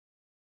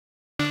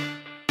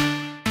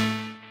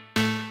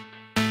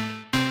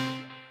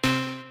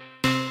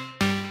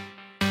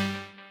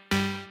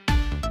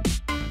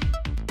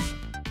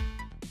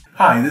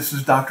Hi, this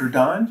is Dr.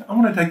 Don.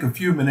 I'm going to take a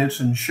few minutes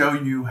and show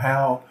you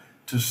how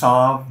to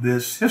solve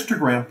this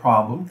histogram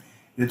problem.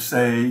 It's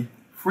a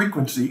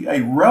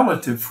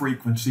relative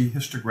frequency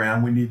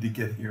histogram we need to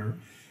get here.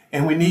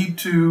 And we need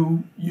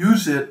to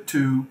use it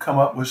to come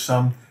up with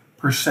some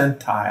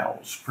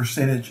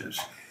percentages.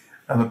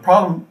 Now the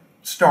problem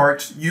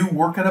starts, you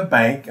work at a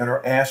bank and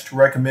are asked to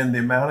recommend the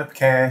amount of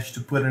cash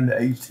to put in the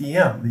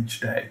ATM each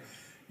day.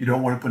 You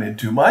don't want to put in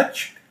too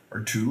much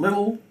or too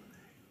little.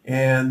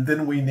 And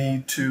then we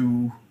need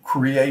to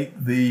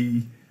create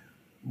the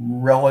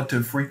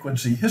relative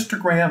frequency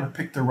histogram and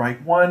pick the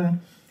right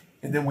one.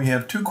 And then we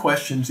have two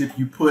questions. If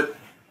you put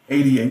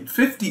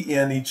 8850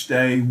 in each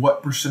day,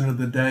 what percent of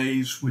the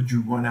days would you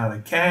run out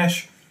of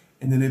cash?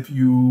 And then if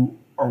you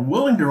are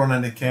willing to run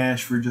out of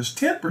cash for just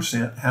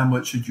 10%, how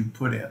much should you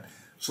put in?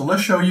 So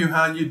let's show you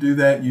how you do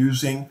that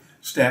using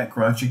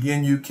Statcrunch.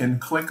 Again, you can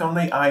click on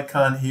the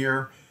icon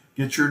here,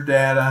 get your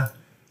data,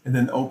 and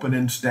then open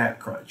in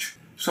Statcrunch.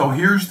 So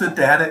here's the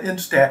data in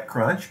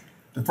Statcrunch.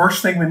 The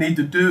first thing we need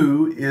to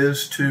do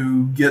is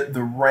to get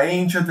the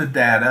range of the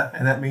data,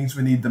 and that means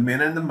we need the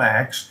min and the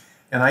max.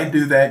 And I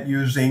do that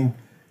using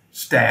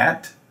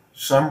stat,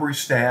 summary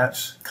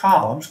stats,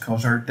 columns,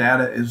 because our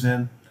data is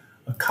in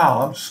a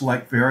column.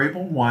 Select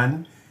variable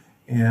 1,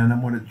 and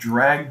I'm going to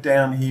drag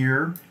down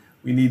here.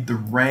 We need the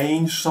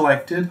range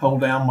selected.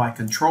 Hold down my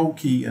control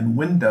key in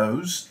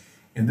Windows,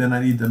 and then I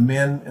need the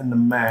min and the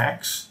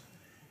max.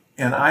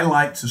 And I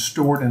like to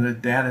store it in a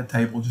data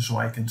table just so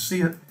I can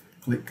see it.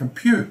 Click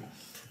compute.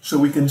 So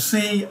we can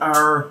see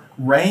our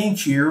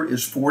range here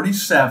is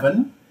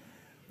 47,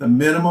 the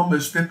minimum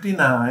is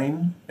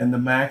 59, and the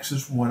max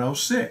is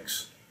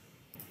 106.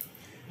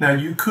 Now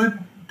you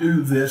could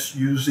do this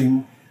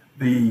using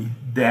the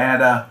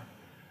data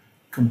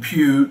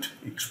compute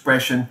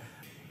expression.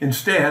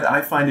 Instead,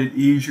 I find it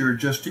easier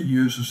just to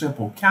use a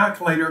simple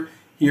calculator.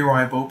 Here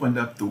I've opened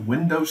up the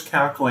Windows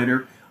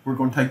calculator. We're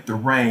going to take the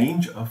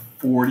range of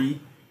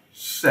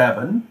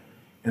 47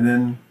 and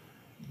then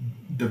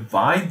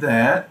divide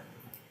that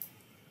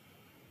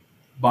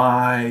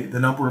by the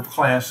number of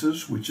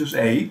classes, which is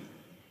 8,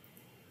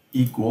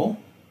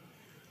 equal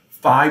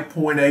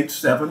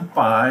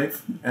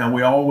 5.875, and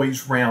we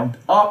always round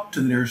up to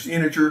the nearest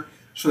integer,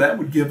 so that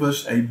would give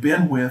us a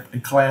bin width,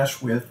 a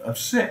class width of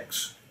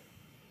 6.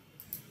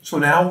 So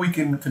now we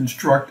can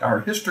construct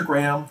our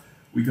histogram.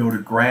 We go to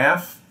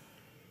Graph,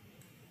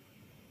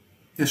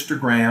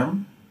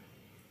 Histogram.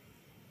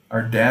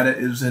 Our data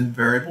is in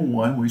variable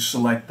 1. We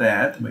select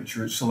that to make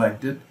sure it's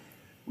selected.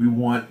 We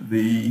want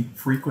the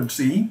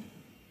frequency,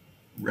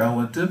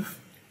 relative,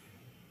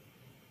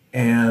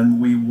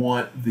 and we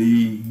want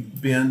the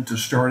bin to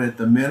start at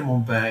the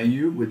minimum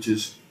value, which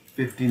is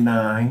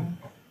 59,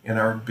 and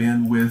our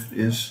bin width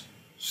is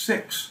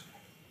 6.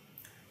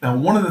 Now,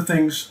 one of the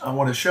things I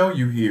want to show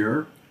you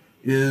here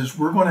is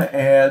we're going to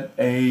add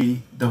a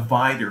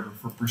divider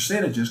for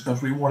percentages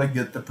because we want to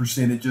get the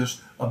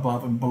percentages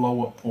above and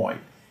below a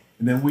point.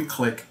 And then we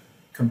click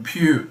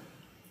compute.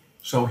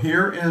 So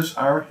here is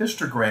our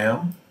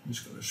histogram. I'm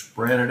just going to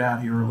spread it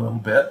out here a little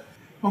bit.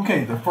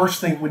 Okay, the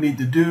first thing we need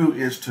to do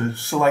is to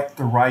select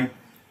the right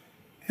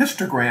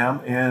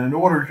histogram. And in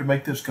order to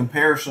make this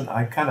comparison,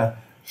 I kind of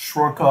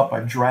shrunk up.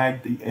 I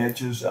dragged the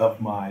edges of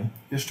my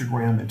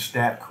histogram in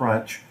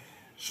Statcrunch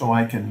so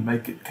I can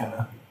make it kind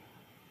of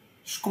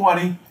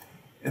squatty,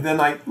 and then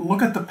I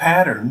look at the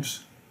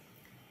patterns,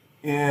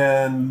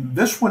 and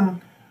this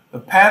one, the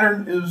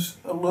pattern is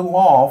a little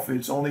off.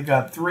 It's only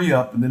got 3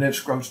 up, and then it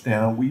scrolls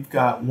down. We've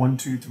got 1,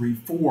 2, 3,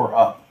 4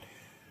 up.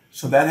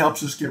 So that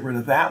helps us get rid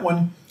of that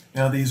one.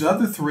 Now these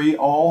other 3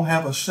 all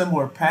have a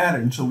similar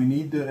pattern, so we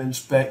need to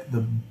inspect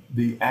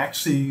the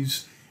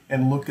axes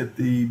and look at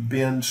the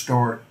bin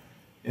start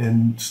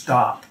and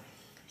stop.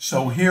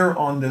 So here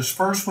on this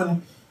first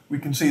one, we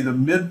can see the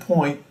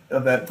midpoint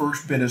of that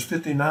first bin is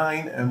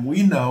 59, and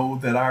we know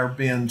that our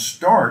bin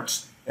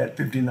starts at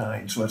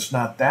 59, so it's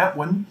not that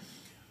one.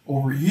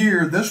 Over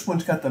here, this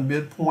one's got the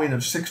midpoint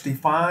of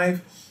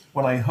 65.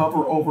 When I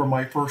hover over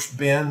my first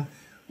bin,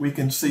 we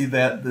can see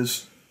that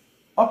this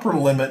upper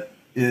limit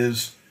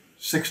is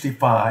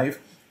 65,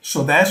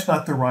 so that's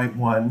not the right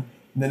one.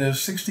 And then there's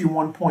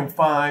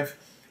 61.5.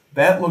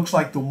 That looks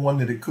like the one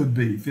that it could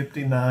be,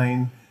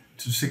 59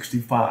 to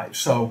 65.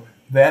 So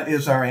that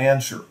is our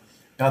answer.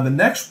 Now the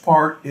next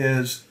part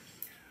is,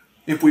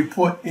 if we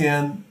put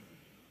in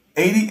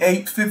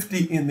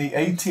 8850 in the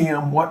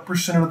ATM, what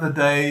percent of the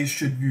days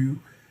should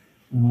you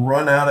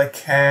run out of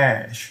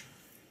cash?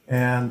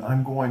 And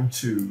I'm going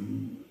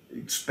to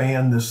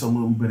expand this a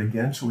little bit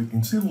again so we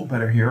can see a little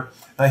better here.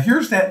 Now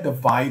here's that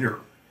divider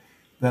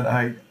that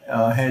I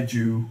had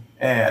you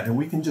add, and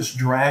we can just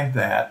drag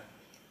that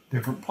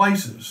different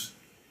places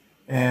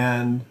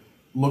and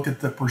look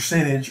at the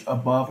percentage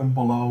above and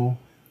below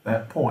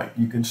that point.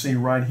 You can see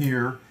right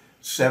here,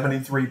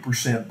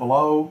 73%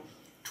 below,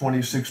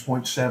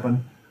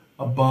 26.7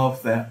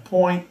 above that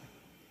point.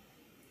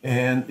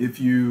 And if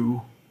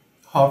you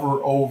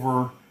hover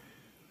over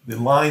the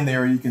line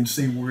there, you can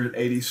see we're at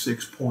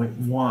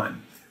 86.1.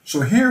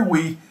 So here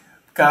we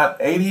got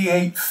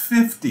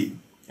 8850.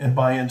 And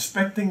by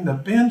inspecting the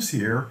bins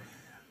here,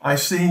 I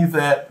see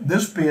that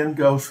this bin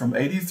goes from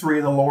 83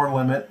 in the lower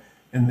limit,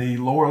 and the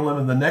lower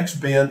limit of the next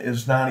bin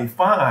is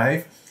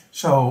 95.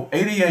 So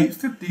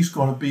 8850 is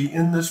going to be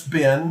in this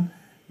bin,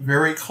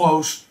 very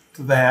close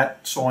to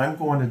that. So I'm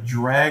going to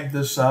drag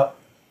this up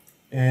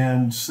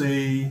and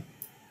see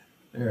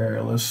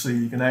there. Let's see,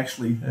 you can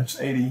actually, that's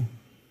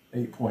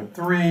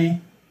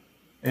 88.3.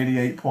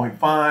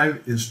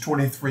 88.5 is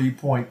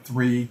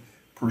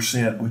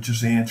 23.3%, which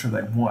is the answer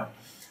they want.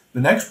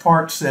 The next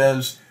part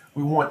says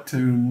we want to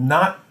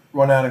not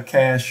run out of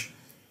cash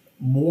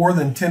more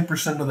than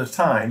 10% of the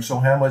time. So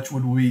how much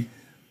would we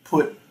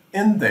put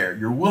in there?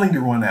 You're willing to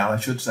run out, I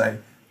should say,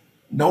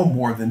 no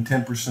more than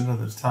 10% of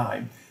the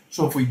time.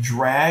 So if we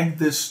drag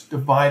this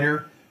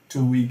divider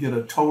till we get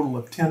a total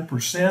of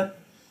 10%,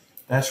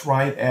 that's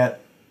right at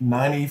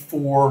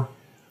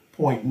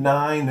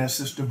 94.9. That's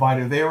this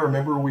divider there.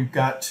 Remember, we've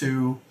got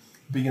to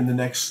be in the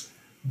next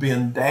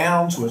bin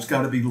down, so it's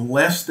got to be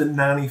less than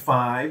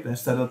 95.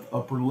 That's that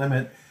upper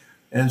limit.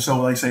 And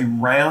so they say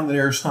round the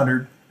nearest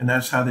 100, and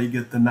that's how they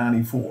get the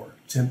 94,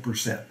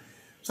 10%.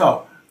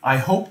 So I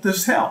hope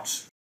this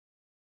helps.